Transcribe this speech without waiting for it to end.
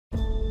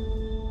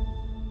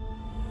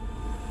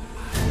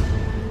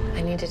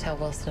need to tell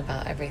Wilson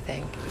about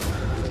everything.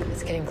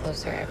 It's getting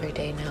closer every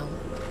day now.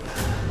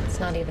 It's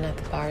not even at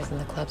the bars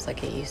and the clubs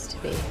like it used to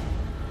be.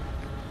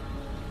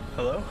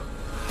 Hello?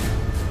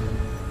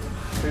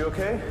 Are you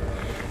okay?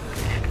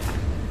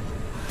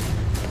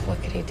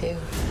 What could he do?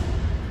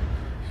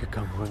 You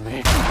come with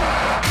me.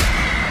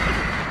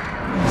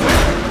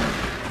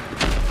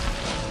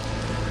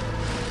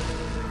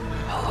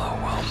 Hello,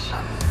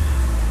 Wilson.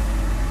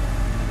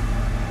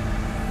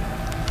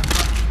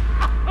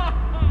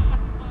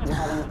 You're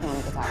having a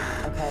panic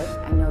attack, okay?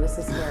 I know this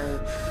is scary,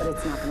 but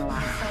it's not gonna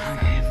last. I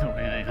hate the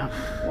way I am.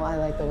 Well, I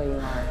like the way you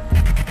are.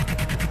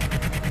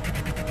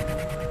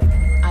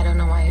 I don't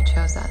know why it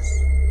chose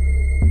us.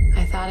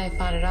 I thought I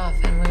fought it off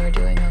and we were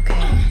doing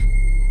okay.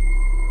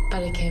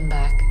 But it came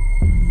back.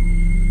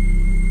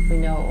 We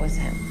know it was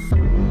him.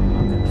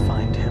 I'm gonna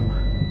find him.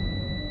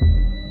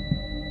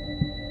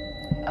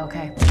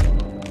 Okay.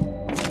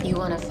 You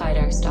want to fight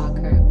our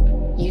stalker.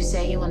 You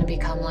say you want to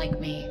become like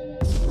me.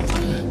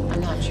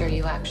 I'm not sure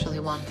you actually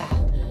want that,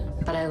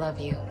 but I love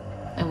you,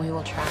 and we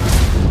will try.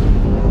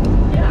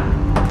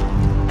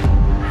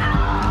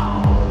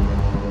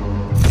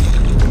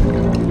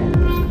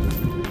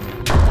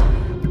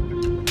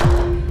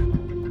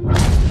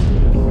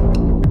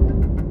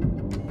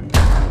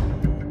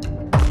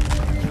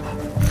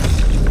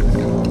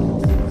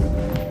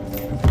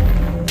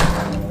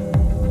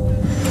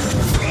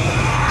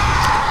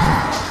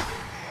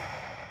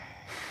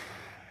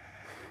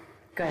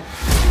 Good.